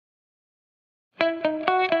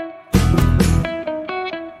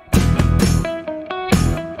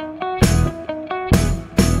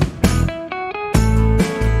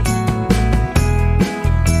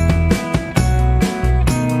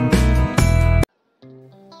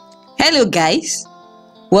Hello guys,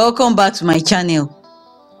 welcome back to my channel.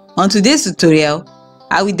 On today's tutorial,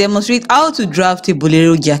 I will demonstrate how to draft a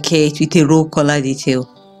bolero jacket with a roll collar detail.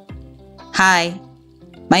 Hi,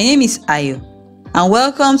 my name is Ayo and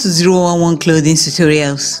welcome to 011 Clothing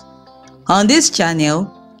Tutorials. On this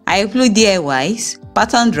channel, I upload DIYs,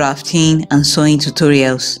 pattern drafting and sewing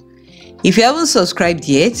tutorials. If you haven't subscribed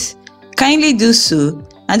yet, kindly do so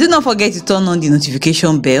and do not forget to turn on the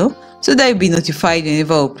notification bell so that you'll be notified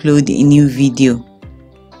whenever I upload a new video.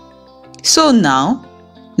 So now,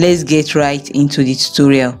 let's get right into the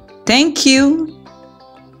tutorial. Thank you.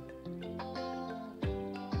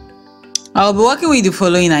 I'll be working with the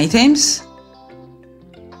following items: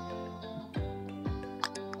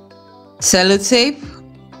 sellotape,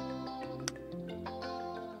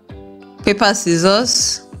 paper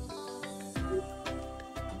scissors,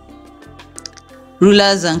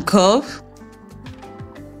 rulers and curve.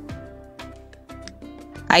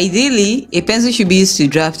 Ideally, a pencil should be used to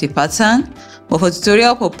draft a pattern, but for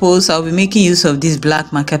tutorial purpose, I'll be making use of this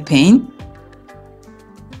black marker pen,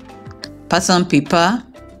 pattern paper,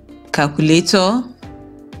 calculator,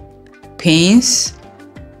 pens,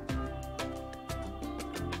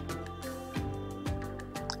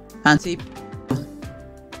 and tape.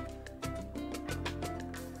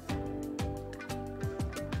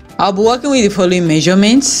 I'll be working with the following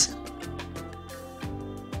measurements: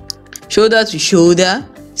 shoulder to shoulder,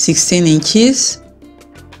 16 inches,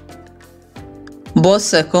 bust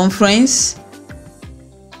circumference,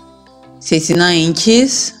 39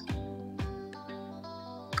 inches,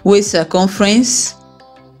 waist circumference,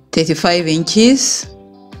 35 inches,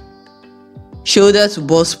 shoulder to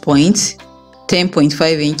bust point,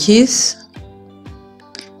 10.5 inches,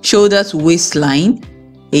 shoulder to waistline,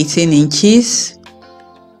 18 inches,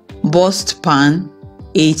 bust pan,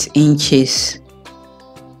 8 inches.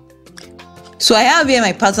 So I have here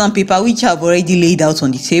my pattern paper, which I've already laid out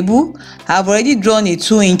on the table. I've already drawn a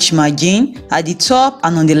 2-inch margin at the top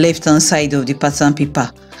and on the left hand side of the pattern paper.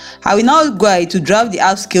 I will now go ahead to draft the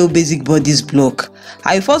half scale basic bodice block.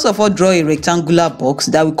 I will first of all draw a rectangular box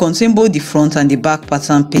that will contain both the front and the back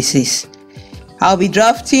pattern pieces. I'll be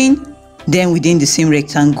drafting them within the same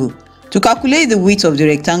rectangle. To calculate the width of the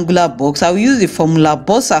rectangular box, I will use the formula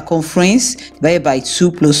bust circumference divided by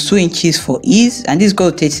 2 plus 2 inches for ease, and this is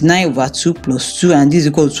equal to 39 over 2 plus 2, and this is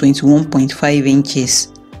equal to 21.5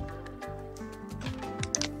 inches.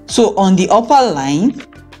 So on the upper line,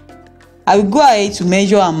 I will go ahead to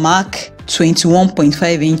measure and mark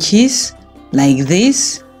 21.5 inches like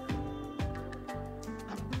this.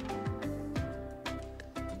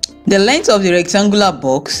 The length of the rectangular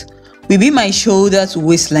box will be my shoulder to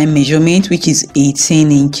waistline measurement, which is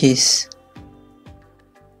 18 inches.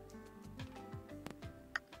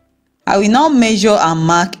 I will now measure and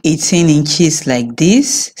mark 18 inches like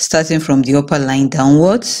this, starting from the upper line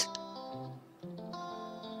downwards.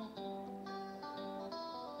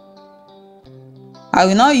 I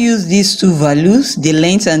will now use these two values, the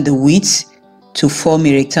length and the width, to form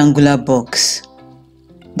a rectangular box.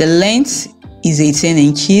 The length is 18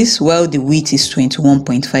 inches while the width is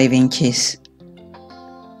 21.5 inches.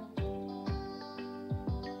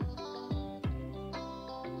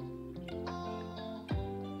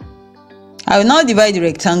 I will now divide the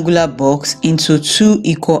rectangular box into two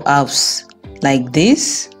equal halves like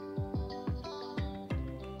this.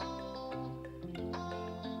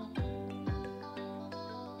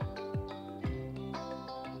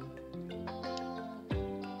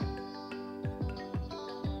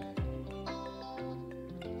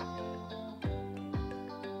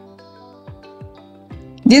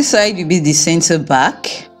 This side will be the center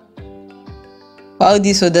back, while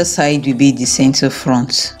this other side will be the center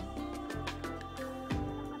front.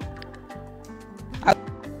 I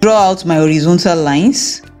will draw out my horizontal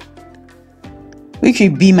lines, which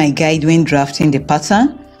will be my guide when drafting the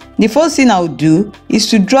pattern. The first thing I will do is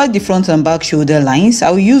to draw the front and back shoulder lines.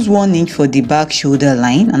 I will use 1 inch for the back shoulder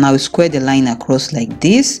line and I will square the line across like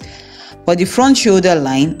this. For the front shoulder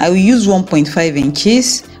line, I will use 1.5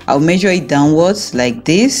 inches. I'll measure it downwards like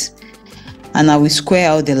this and I will square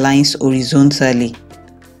out the lines horizontally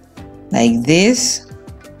like this.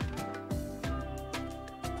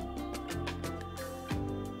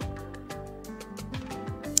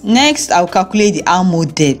 Next, I'll calculate the armhole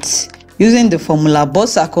depth using the formula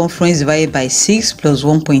bust circumference divided by 6 plus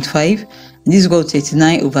 1.5. This is equal to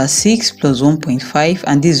 39 over 6 plus 1.5,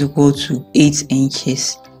 and this is equal to 8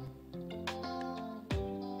 inches.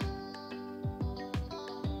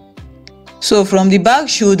 So from the back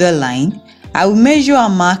shoulder line, I will measure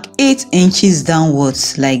and mark 8 inches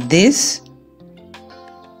downwards like this.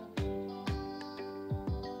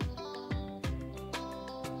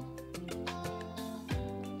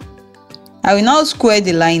 I will now square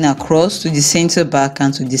the line across to the center back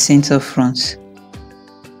and to the center front.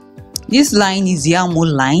 This line is the armhole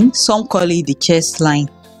line, some call it the chest line.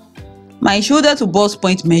 My shoulder to bust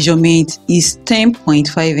point measurement is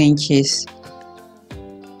 10.5 inches.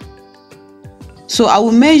 So I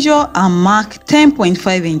will measure and mark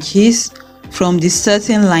 10.5 inches from the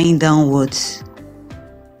starting line downwards.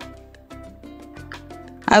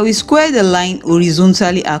 I will square the line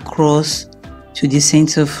horizontally across to the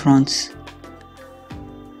center front,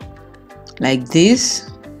 like this.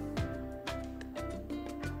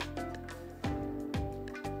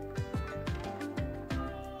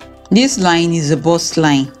 This line is a bust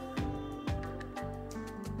line.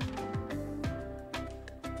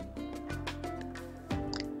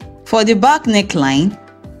 For the back neckline,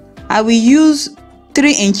 I will use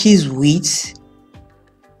 3 inches width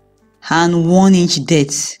and 1 inch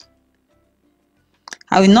depth.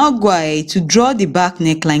 I will now go ahead to draw the back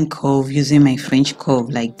neckline curve using my French curve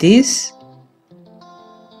like this.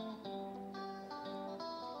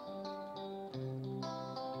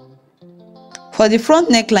 For the front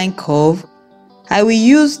neckline curve, I will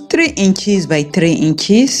use 3 inches by 3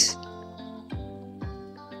 inches.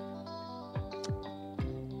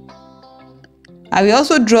 I will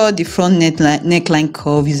also draw the front neckline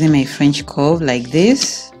curve using my French curve like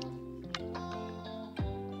this.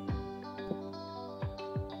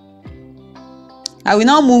 I will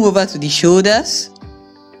now move over to the shoulders.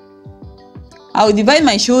 I will divide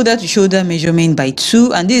my shoulder to shoulder measurement by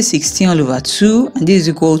 2, and this is 16 all over 2, and this is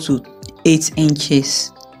equal to 8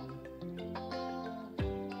 inches.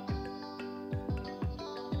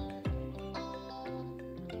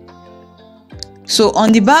 So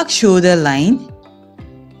on the back shoulder line,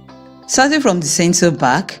 starting from the center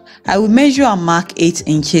back, I will measure and mark 8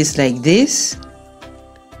 inches like this.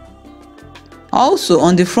 Also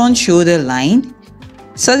on the front shoulder line,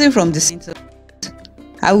 starting from the center,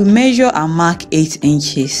 I will measure and mark 8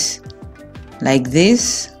 inches like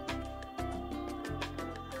this.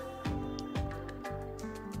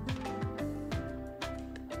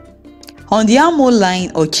 On the armhole line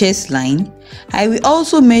or chest line, I will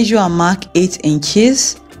also measure and mark 8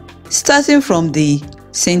 inches, starting from the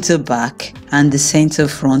center back and the center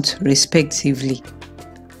front respectively.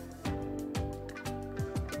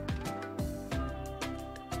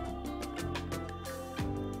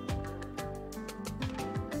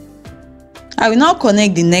 I will now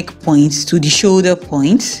connect the neck points to the shoulder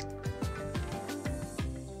points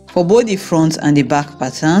for both the front and the back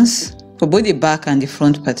patterns, for both the back and the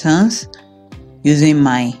front patterns, using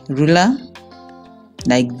my ruler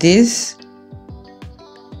like this.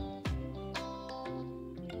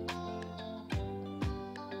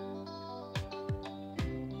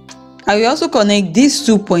 I will also connect these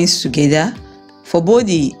 2 points together for both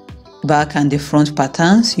the back and the front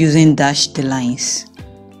patterns using dashed lines.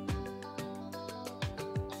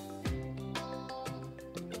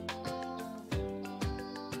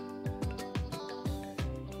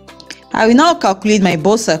 I will now calculate my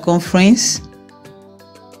bust circumference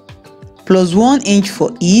plus 1 inch for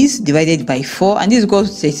ease divided by 4, and this is equal to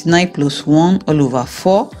 39 plus 1 all over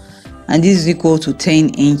 4, and this is equal to 10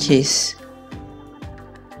 inches.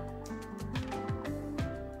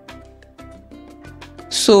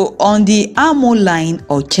 So on the armhole line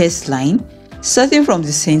or chest line, starting from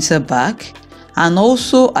the center back and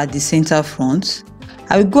also at the center front,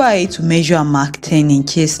 I will go ahead to measure and mark 10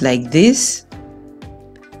 inches like this.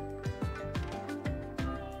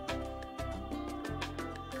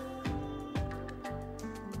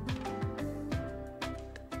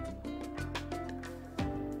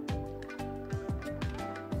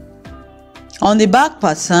 On the back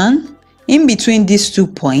pattern, in between these 2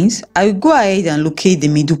 points, I will go ahead and locate the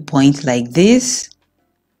middle point like this.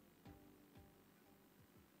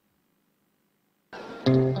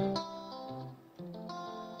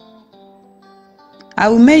 I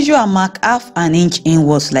will measure and mark half an inch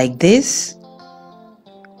inwards like this.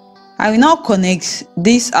 I will now connect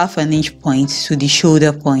this half an inch point to the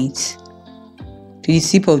shoulder point, to the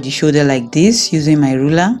tip of the shoulder like this, using my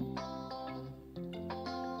ruler.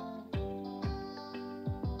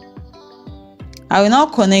 I will now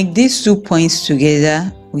connect these 2 points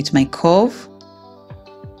together with my curve.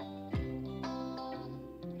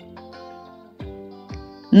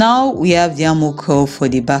 Now we have the armhole curve for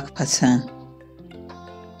the back pattern.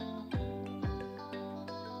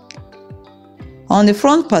 On the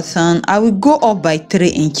front pattern, I will go up by 3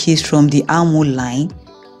 inches from the armhole line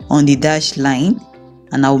on the dashed line,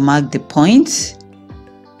 and I will mark the point.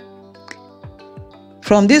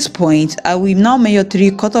 From this point, I will now measure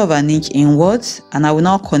 3/4 of an inch inwards, and I will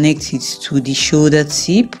now connect it to the shoulder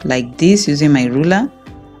tip like this using my ruler.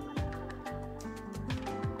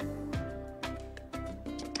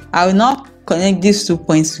 I will now connect these 2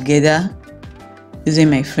 points together using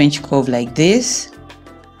my French curve like this.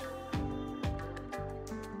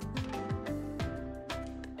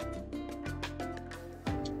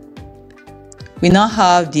 We now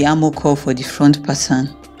have the armhole curve for the front pattern.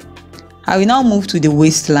 I will now move to the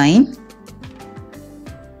waistline.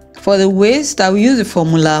 For the waist, I will use the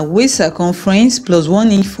formula waist circumference plus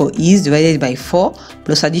 1 inch for ease divided by 4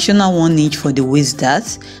 plus additional 1 inch for the waist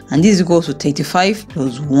dart, and this is equal to 35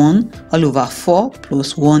 plus 1 all over 4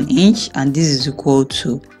 plus 1 inch, and this is equal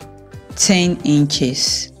to 10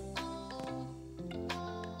 inches.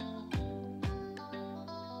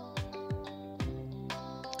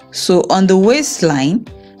 So on the waistline,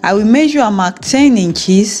 I will measure and mark 10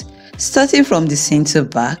 inches starting from the center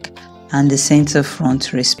back and the center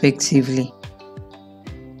front respectively.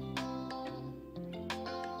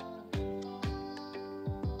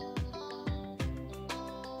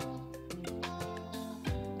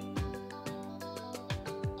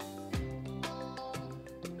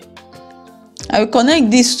 I will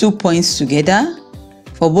connect these 2 points together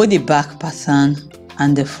for both the back pattern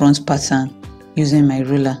and the front pattern using my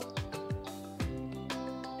ruler.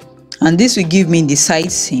 And this will give me the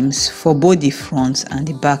side seams for both the front and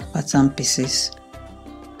the back pattern pieces.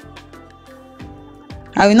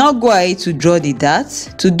 I will now go ahead to draw the dart.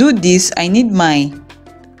 To do this, I need my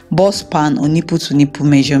bust span or nipple to nipple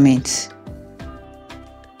measurement.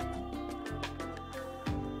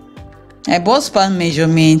 My bust span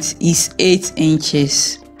measurement is 8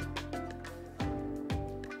 inches.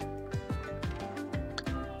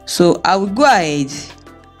 So I will go ahead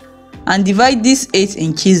and divide this 8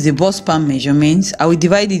 inches, the bust span measurement. I will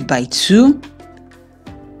divide it by 2,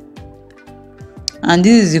 and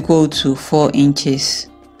this is equal to 4 inches.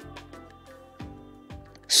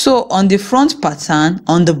 So on the front pattern,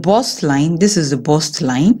 on the bust line, this is the bust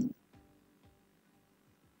line,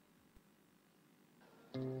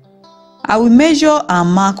 I will measure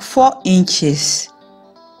and mark 4 inches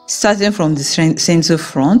starting from the center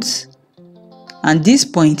front, and this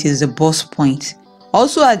point is the bust point.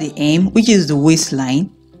 Also at the hem, which is the waistline,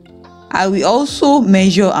 I will also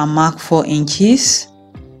measure and mark 4 inches,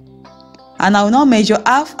 and I will now measure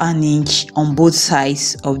half an inch on both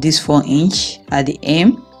sides of this 4 inch at the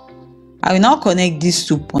hem. I will now connect these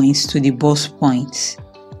 2 points to the bust point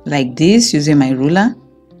like this using my ruler.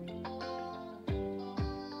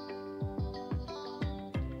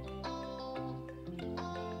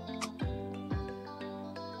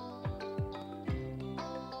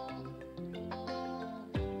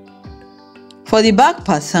 For the back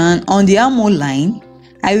pattern, on the armhole line,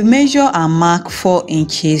 I will measure and mark 4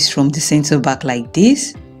 inches from the center back like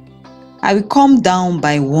this. I will come down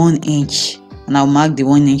by 1 inch and I'll mark the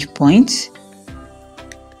 1 inch point.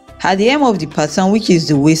 At the hem of the pattern, which is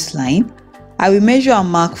the waistline, I will measure and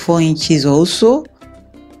mark 4 inches also,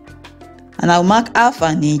 and I'll mark half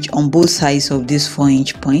an inch on both sides of this 4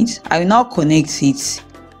 inch point. I will now connect it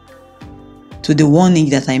to the 1 inch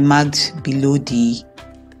that I marked below the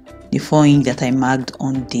 4 inch that I marked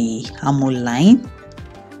on the armhole line.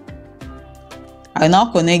 I will now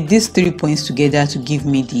connect these 3 points together to give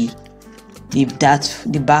me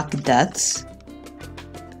the back darts.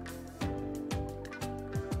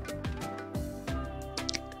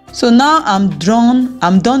 So now I'm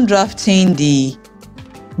done drafting the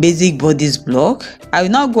basic bodice block. I will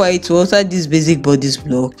now go ahead to alter this basic bodice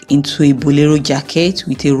block into a bolero jacket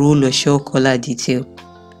with a roll or shawl collar detail.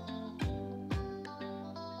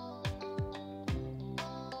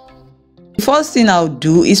 The first thing I'll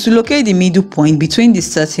do is to locate the middle point between the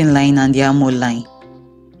starting line and the armhole line.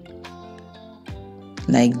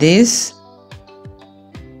 Like this.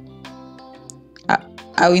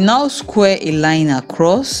 I will now square a line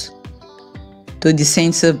across to the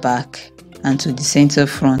center back and to the center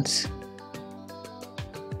front.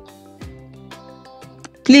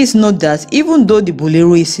 Please note that even though the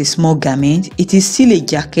bolero is a small garment, it is still a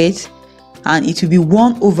jacket and it will be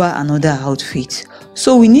worn over another outfit.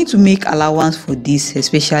 So we need to make allowance for this,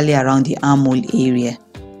 especially around the armhole area.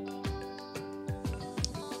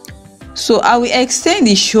 So I will extend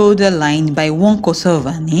the shoulder line by 1/4 of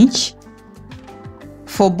an inch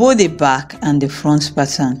for both the back and the front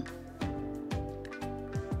pattern.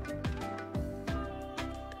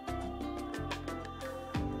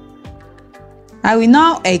 I will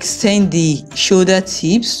now extend the shoulder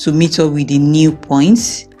tips to meet up with the new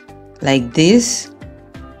points like this.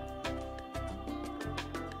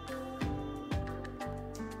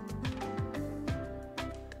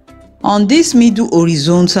 On this middle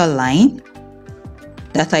horizontal line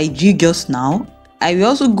that I drew just now, I will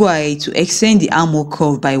also go ahead to extend the armhole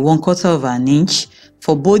curve by 1/4 of an inch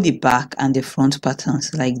for both the back and the front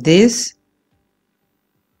patterns, like this.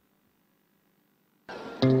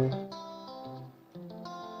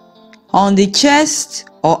 On the chest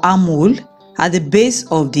or armhole, at the base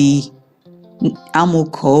of the armhole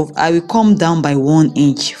curve, I will come down by 1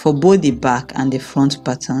 inch for both the back and the front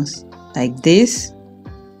patterns, like this.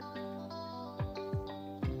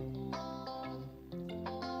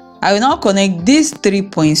 I will now connect these 3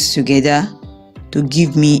 points together to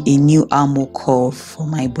give me a new armhole curve for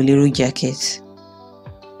my Bolero jacket.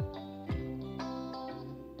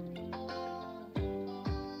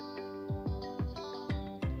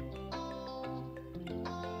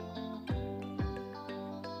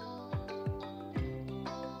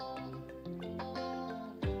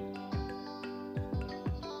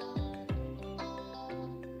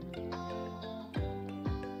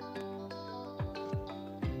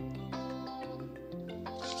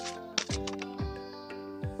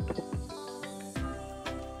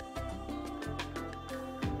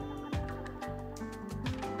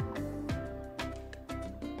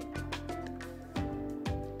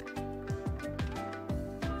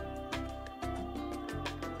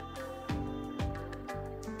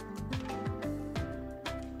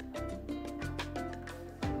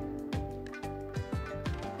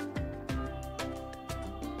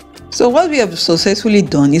 So what we have successfully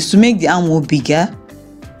done is to make the armhole bigger,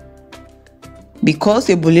 because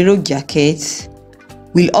a Bolero jacket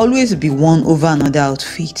will always be worn over another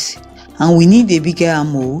outfit, and we need a bigger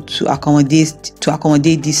armhole to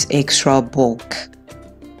accommodate this extra bulk.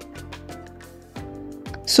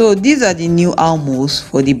 So these are the new armholes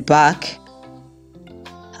for the back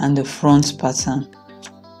and the front pattern.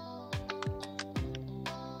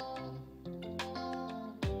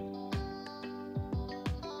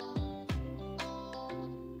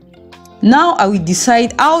 Now I will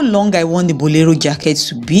decide how long I want the Bolero jacket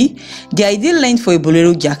to be. The ideal length for a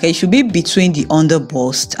Bolero jacket should be between the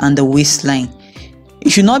underbust and the waistline.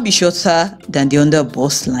 It should not be shorter than the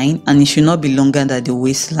underbust line, and it should not be longer than the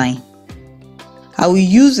waistline. I will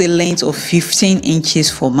use a length of 15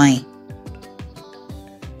 inches for mine.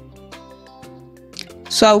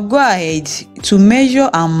 So I'll go ahead to measure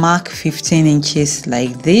and mark 15 inches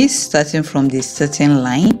like this, starting from the starting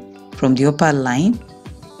line, from the upper line.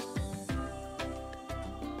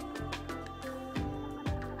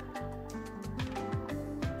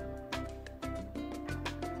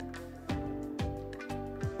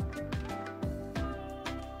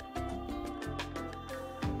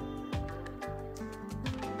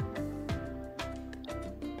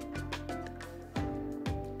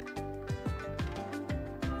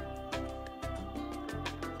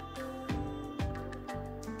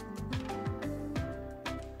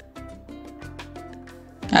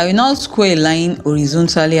 I will now square a line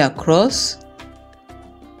horizontally across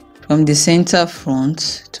from the center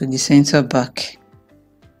front to the center back.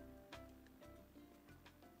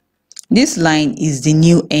 This line is the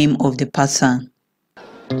new hem of the pattern.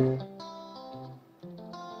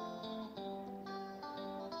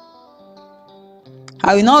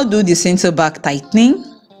 I will now do the center back tightening.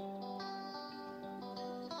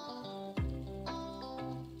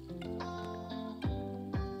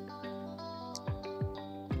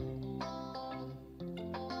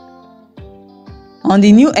 On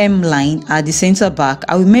the new hem line at the center back,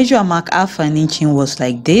 I will measure and mark half an inch inwards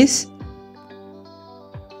like this.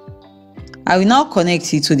 I will now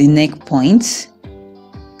connect it to the neck point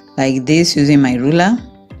like this using my ruler.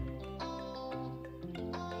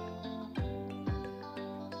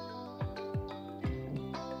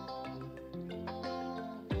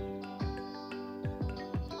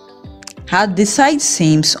 At the side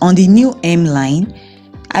seams on the new hem line,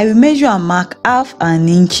 I will measure and mark half an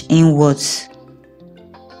inch inwards.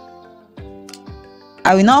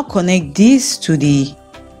 I will now connect this to the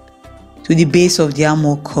base of the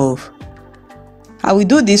armhole curve. I will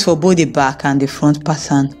do this for both the back and the front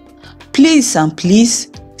pattern. Please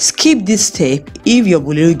skip this step if your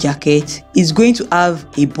Bolero jacket is going to have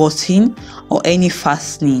a button or any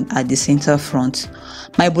fastening at the center front.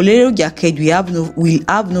 My Bolero jacket will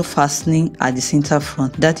have no fastening at the center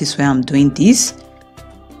front. That is why I'm doing this.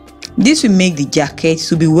 This will make the jacket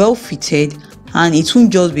to be well fitted, and it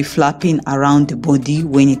won't just be flapping around the body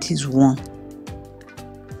when it is worn.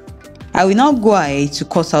 I will now go ahead to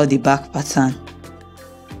cut out the back pattern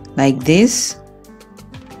like this.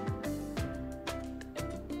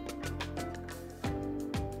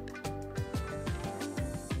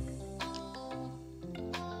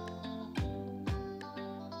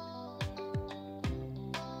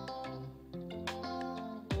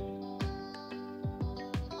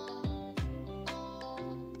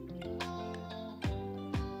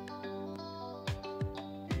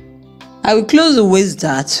 I will close the waist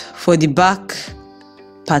dart for the back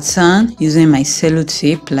pattern using my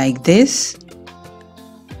sellotape like this.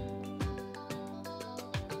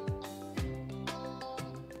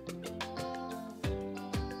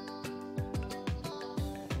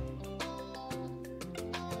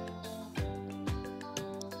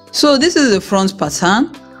 So this is the front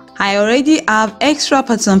pattern. I already have extra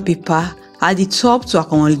pattern paper at the top to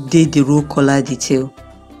accommodate the roll collar detail.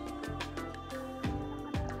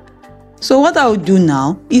 So what I will do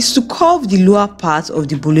now is to curve the lower part of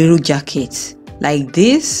the Bolero jacket like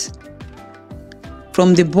this,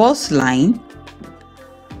 from the bust line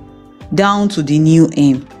down to the new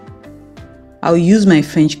hem. I will use my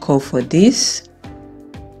French curve for this.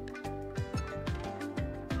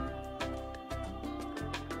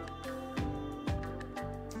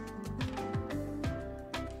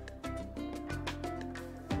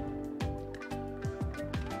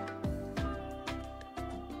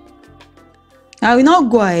 I will now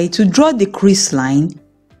go ahead to draw the crease line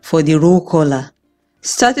for the roll collar,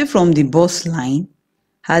 starting from the bust line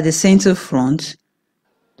at the center front,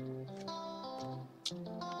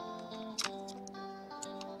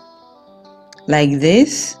 like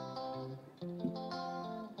this.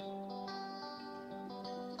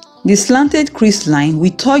 The slanted crease line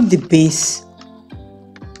will touch the base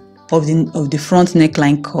of the front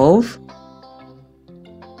neckline curve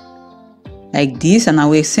like this, and I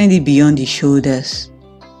will extend it beyond the shoulders.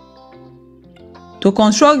 To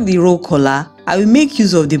construct the roll collar, I will make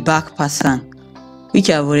use of the back pattern, which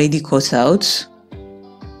I have already cut out.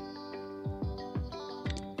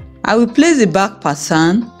 I will place the back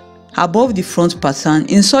pattern above the front pattern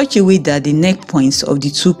in such a way that the neck points of the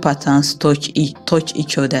two patterns touch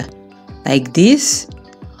each other, like this.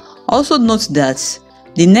 Also note that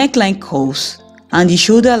the neckline curves and the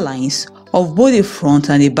shoulder lines of both the front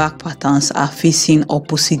and the back patterns are facing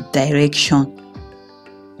opposite direction.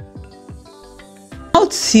 Now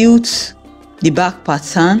tilt the back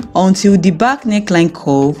pattern until the back neckline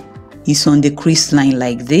curve is on the crease line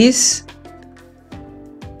like this.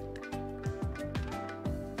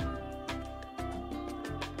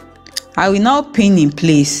 I will now pin in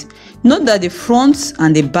place. Note that the front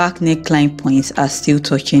and the back neckline points are still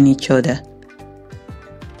touching each other.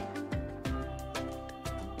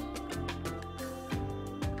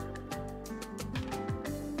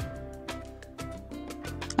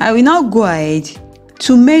 I will now go ahead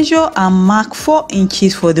to measure and mark 4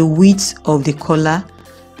 inches for the width of the collar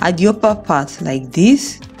at the upper part like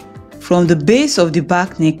this, from the base of the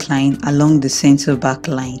back neckline along the center back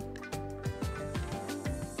line.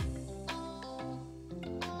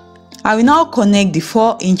 I will now connect the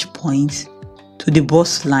 4-inch point to the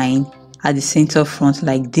bust line at the center front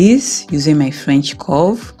like this using my French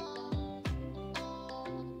curve.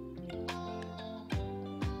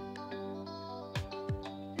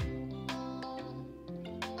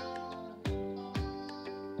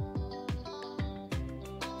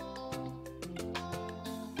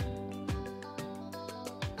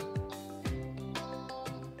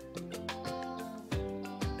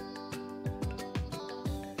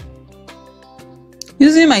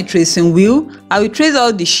 Using my tracing wheel, I will trace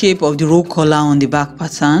out the shape of the roll collar on the back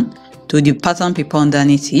pattern to the pattern paper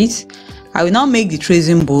underneath it. I will now make the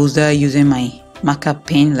tracing bolster using my marker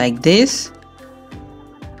pen like this.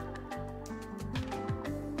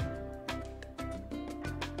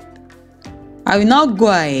 I will now go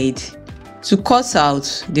ahead to cut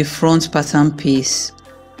out the front pattern piece.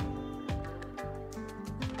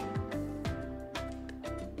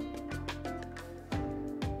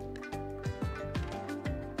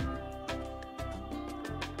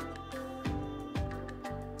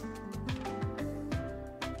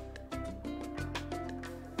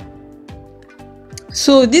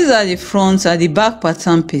 So these are the front and the back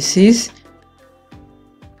pattern pieces.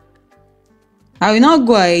 I will now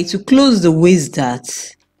go ahead to close the waist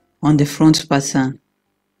dart on the front pattern.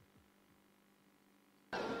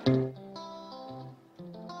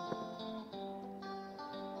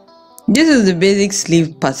 This is the basic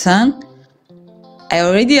sleeve pattern. I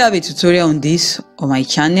already have a tutorial on this on my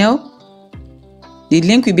channel. The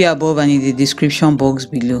link will be above and in the description box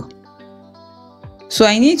below. So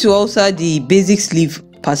I need to alter the basic sleeve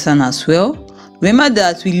pattern as well. Remember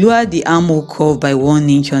that we lower the armhole curve by 1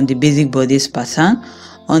 inch on the basic bodice pattern.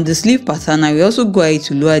 On the sleeve pattern, I will also go ahead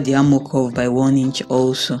to lower the armhole curve by 1 inch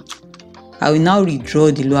also. I will now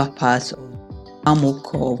redraw the lower part of the armhole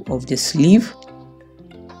curve of the sleeve,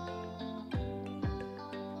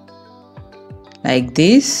 like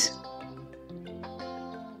this.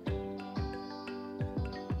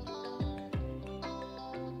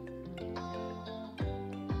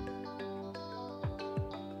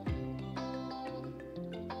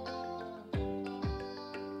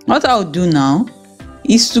 What I'll do now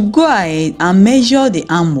is to go ahead and measure the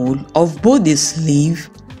armhole of both the sleeve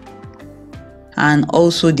and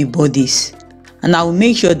also the bodice, and I will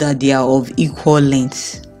make sure that they are of equal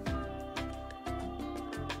length.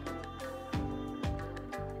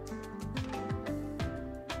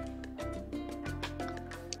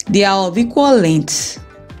 They are of equal length,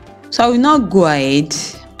 so I will now go ahead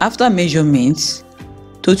after measurements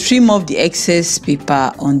to trim off the excess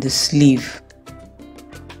paper on the sleeve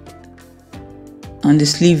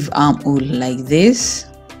armhole like this.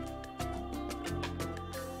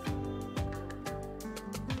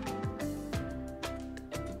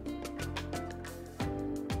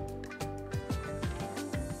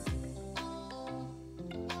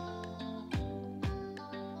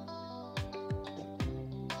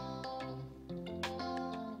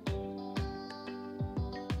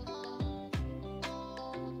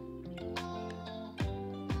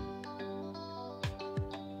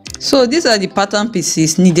 So these are the pattern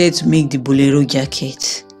pieces needed to make the Bolero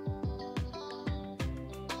jacket.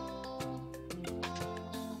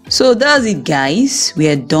 So that's it guys, we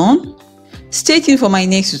are done. Stay tuned for my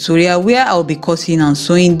next tutorial where I'll be cutting and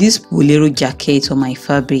sewing this Bolero jacket on my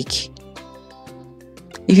fabric.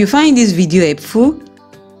 If you find this video helpful,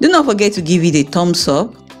 do not forget to give it a thumbs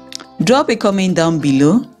up, drop a comment down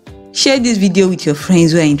below, share this video with your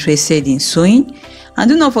friends who are interested in sewing, and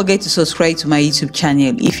do not forget to subscribe to my YouTube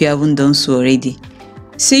channel if you haven't done so already.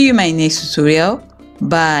 See you in my next tutorial.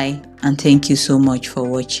 Bye and thank you so much for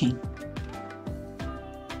watching.